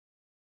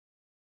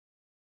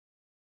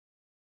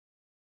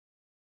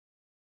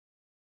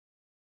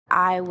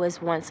I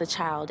was once a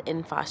child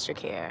in foster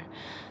care.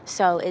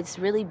 So it's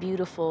really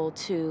beautiful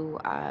to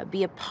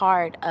be a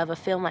part of a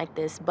film like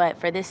this, but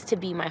for this to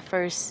be my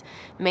first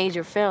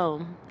major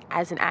film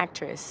as an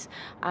actress,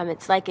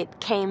 it's like it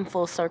came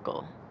full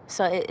circle.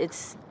 So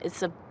it's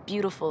a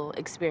beautiful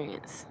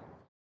experience.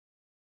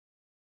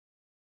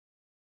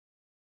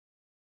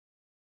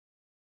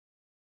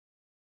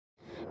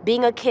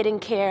 Being a kid in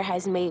care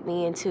has made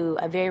me into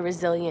a very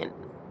resilient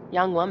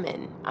young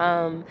woman.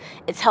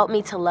 It's helped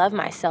me to love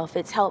myself.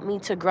 It's helped me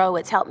to grow.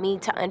 It's helped me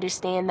to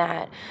understand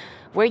that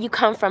where you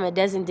come from, it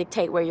doesn't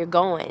dictate where you're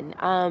going.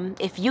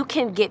 If you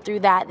can get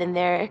through that, then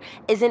there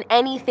isn't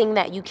anything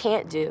that you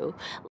can't do.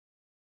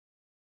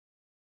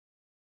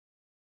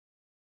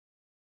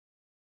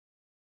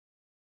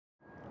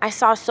 I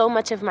saw so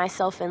much of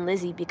myself in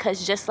Lizzie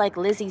because just like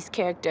Lizzie's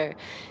character,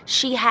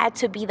 she had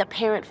to be the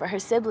parent for her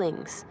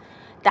siblings.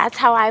 That's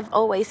how I've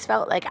always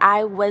felt, like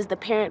I was the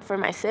parent for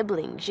my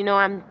siblings. You know,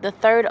 I'm the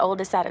third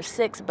oldest out of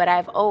 6, but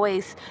I've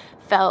always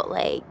felt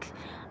like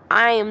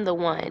I am the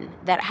one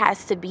that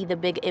has to be the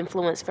big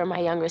influence for my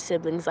younger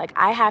siblings. Like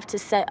I have to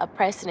set a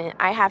precedent.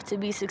 I have to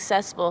be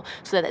successful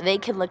so that they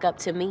can look up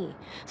to me,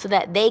 so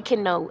that they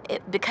can know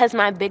it, because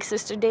my big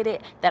sister did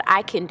it, that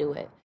I can do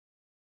it.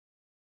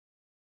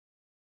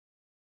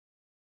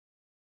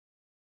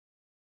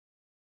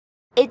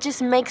 It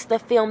just makes the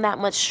film that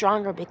much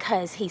stronger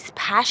because he's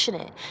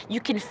passionate.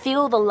 You can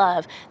feel the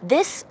love.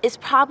 This is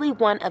probably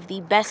one of the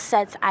best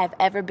sets I've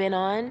ever been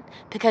on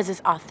because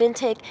it's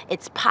authentic,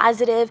 it's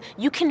positive.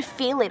 You can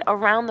feel it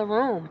around the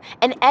room.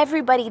 And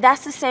everybody,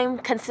 that's the same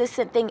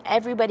consistent thing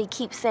everybody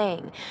keeps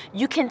saying.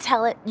 You can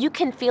tell it, you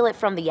can feel it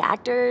from the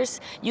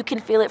actors, you can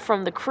feel it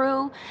from the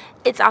crew.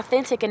 It's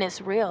authentic and it's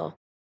real.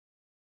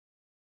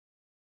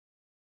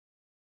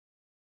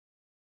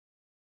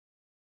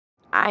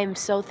 I'm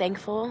so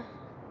thankful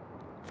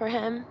for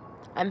him.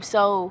 I'm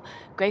so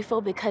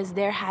grateful because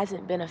there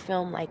hasn't been a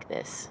film like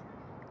this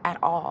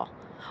at all,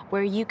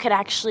 where you could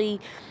actually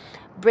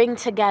bring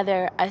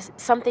together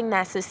something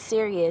that's as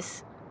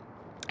serious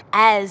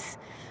as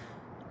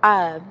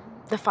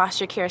the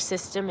foster care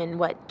system and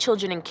what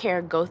children in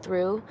care go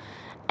through,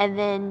 and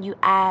then you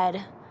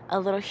add a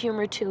little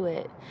humor to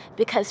it,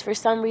 because for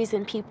some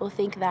reason people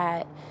think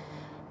that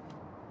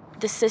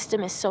the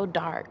system is so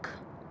dark.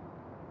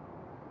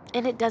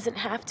 And it doesn't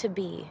have to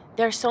be.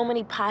 There are so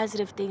many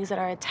positive things that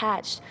are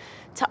attached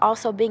to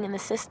also being in the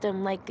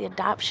system, like the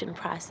adoption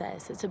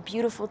process. It's a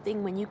beautiful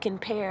thing when you can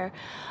pair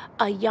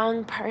a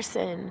young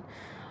person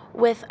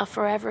with a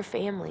forever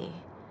family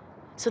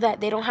so that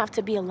they don't have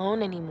to be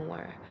alone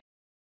anymore.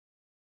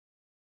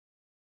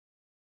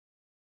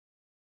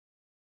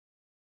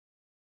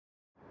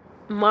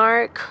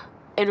 Mark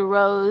and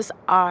Rose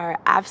are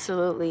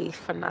absolutely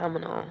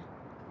phenomenal.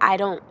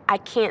 I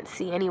can't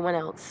see anyone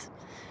else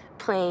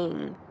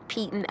playing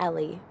Pete and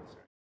Ellie.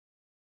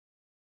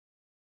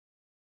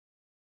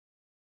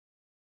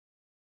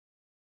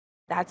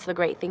 That's the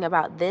great thing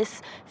about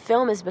this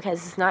film, is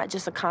because it's not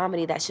just a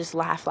comedy that's just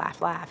laugh, laugh,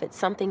 laugh. It's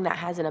something that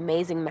has an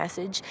amazing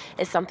message.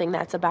 It's something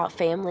that's about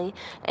family,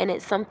 and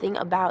it's something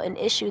about an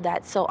issue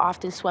that's so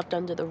often swept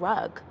under the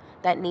rug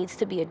that needs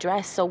to be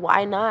addressed. So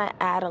why not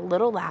add a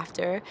little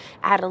laughter,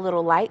 add a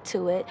little light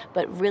to it,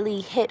 but really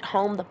hit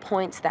home the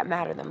points that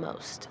matter the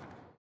most?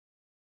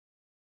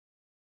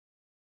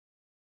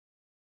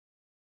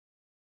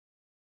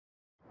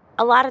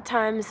 A lot of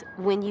times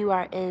when you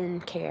are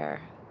in care,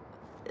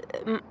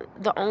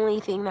 the only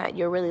thing that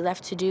you're really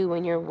left to do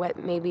when you're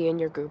maybe in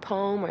your group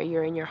home or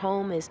you're in your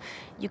home is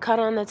you cut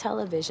on the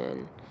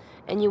television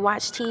and you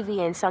watch TV,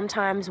 and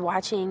sometimes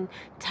watching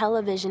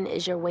television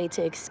is your way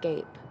to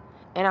escape.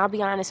 And I'll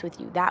be honest with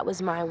you, that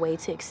was my way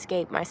to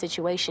escape my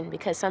situation,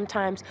 because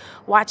sometimes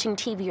watching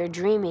TV or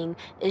dreaming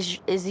is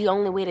the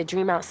only way to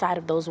dream outside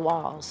of those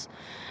walls,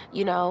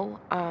 you know?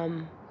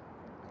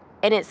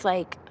 And it's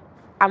like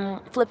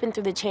I'm flipping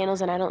through the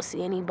channels and I don't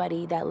see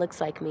anybody that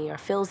looks like me or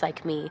feels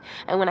like me.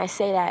 And when I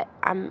say that,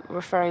 I'm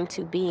referring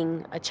to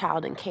being a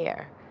child in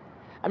care.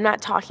 I'm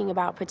not talking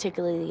about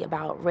particularly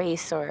about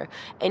race or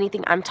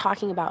anything. I'm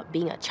talking about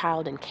being a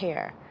child in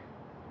care,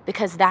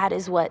 because that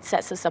is what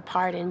sets us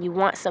apart, and you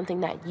want something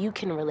that you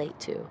can relate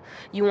to.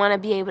 You want to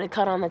be able to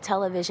cut on the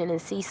television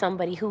and see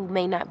somebody who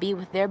may not be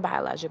with their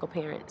biological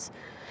parents.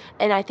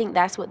 And I think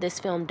that's what this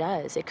film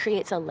does. It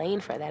creates a lane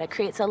for that. It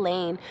creates a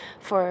lane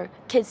for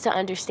kids to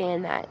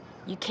understand that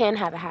you can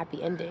have a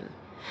happy ending.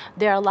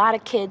 There are a lot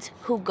of kids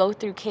who go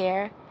through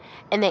care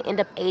and they end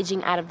up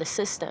aging out of the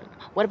system.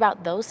 What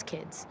about those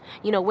kids?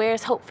 You know,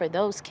 where's hope for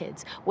those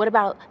kids? What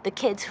about the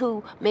kids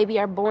who maybe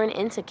are born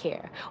into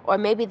care? Or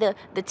maybe the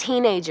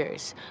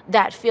teenagers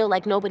that feel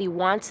like nobody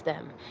wants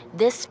them?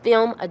 This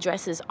film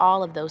addresses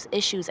all of those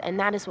issues, and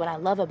that is what I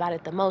love about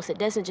it the most. It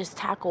doesn't just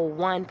tackle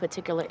one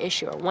particular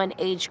issue or one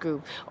age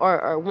group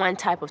or one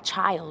type of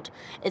child.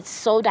 It's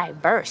so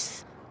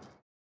diverse.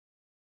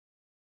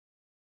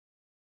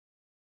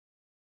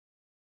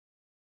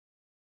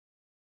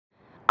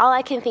 All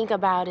I can think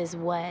about is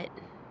what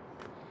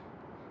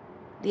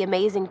the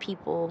amazing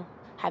people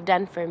have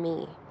done for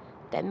me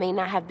that may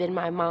not have been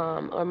my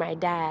mom or my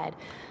dad,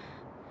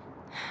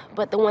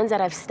 but the ones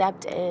that have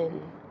stepped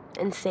in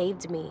and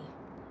saved me.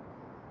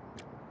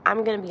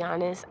 I'm gonna be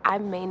honest, I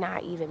may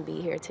not even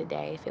be here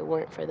today if it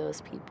weren't for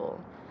those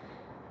people.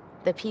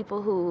 The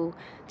people who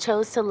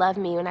chose to love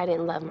me when I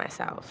didn't love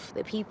myself.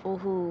 The people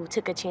who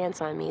took a chance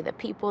on me. The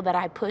people that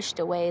I pushed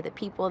away. The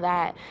people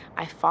that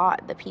I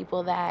fought. The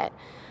people that,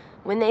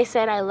 when they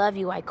said I love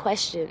you, I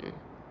questioned.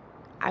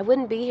 I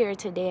wouldn't be here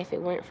today if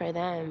it weren't for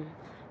them.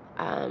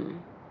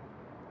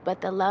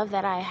 But the love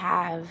that I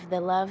have, the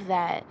love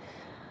that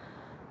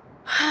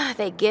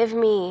they give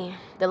me,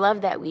 the love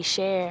that we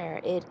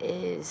share, it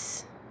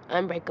is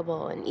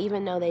unbreakable. And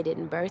even though they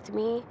didn't birth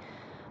me,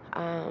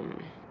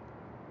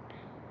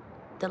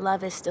 the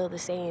love is still the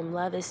same.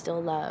 Love is still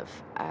love.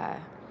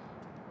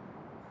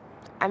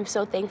 I'm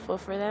so thankful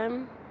for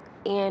them,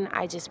 and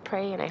I just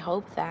pray and I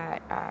hope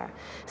that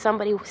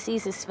somebody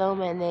sees this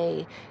film and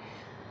they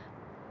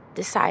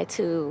decide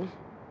to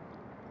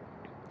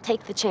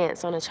take the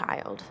chance on a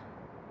child,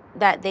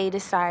 that they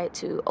decide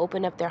to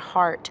open up their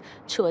heart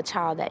to a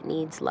child that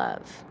needs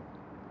love.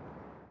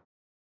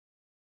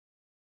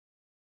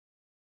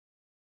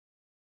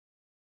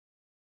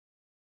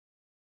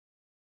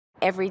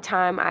 Every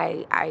time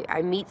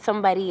I meet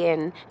somebody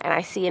and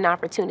I see an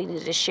opportunity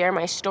to share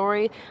my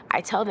story,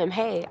 I tell them,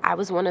 hey, I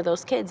was one of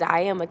those kids.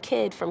 I am a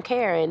kid from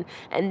care,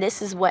 and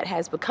this is what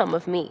has become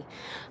of me.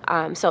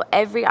 So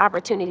every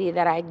opportunity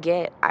that I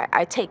get,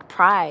 I take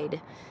pride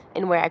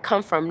in where I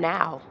come from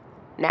now.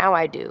 Now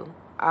I do.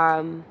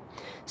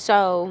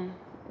 So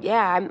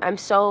yeah, I'm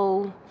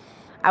so,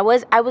 I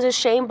was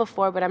ashamed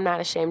before, but I'm not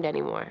ashamed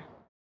anymore.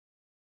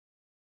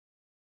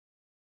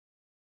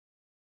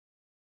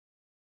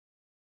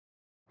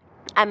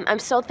 I'm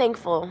so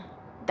thankful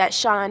that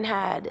Sean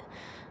had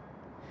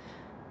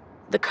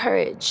the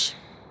courage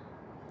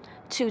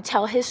to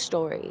tell his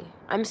story.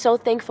 I'm so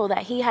thankful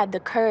that he had the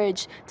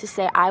courage to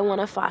say, I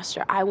want to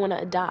foster, I want to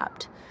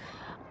adopt.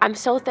 I'm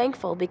so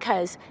thankful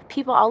because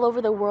people all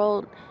over the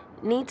world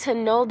need to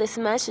know this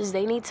message.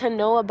 They need to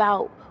know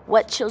about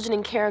what children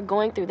in care are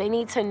going through. They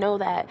need to know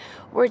that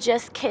we're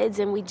just kids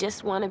and we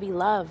just want to be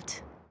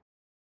loved.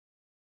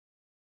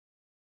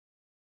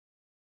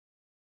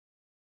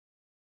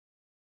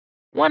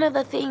 One of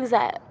the things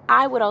that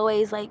I would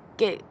always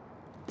get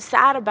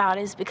sad about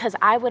is because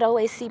I would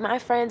always see my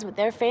friends with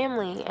their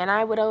family, and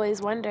I would always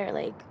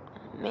wonder,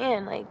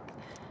 man,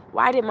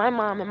 why did my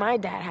mom and my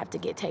dad have to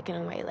get taken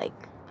away?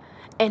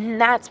 And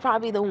that's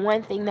probably the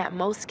one thing that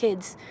most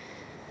kids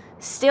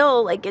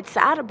still get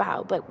sad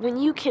about. But when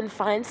you can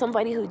find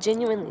somebody who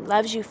genuinely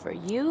loves you for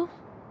you,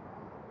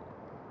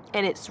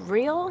 and it's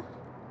real,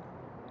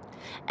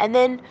 and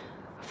then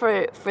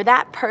for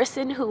that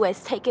person who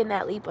has taken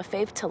that leap of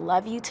faith to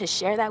love you, to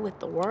share that with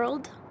the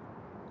world,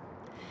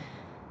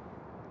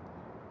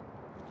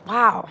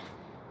 wow,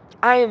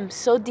 I am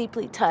so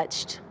deeply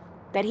touched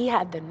that he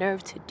had the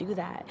nerve to do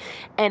that.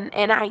 And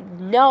I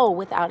know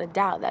without a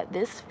doubt that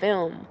this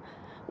film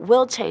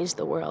will change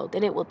the world,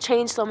 and it will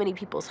change so many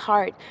people's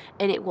heart,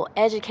 and it will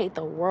educate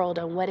the world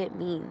on what it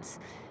means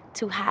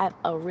to have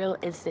a real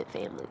instant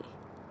family.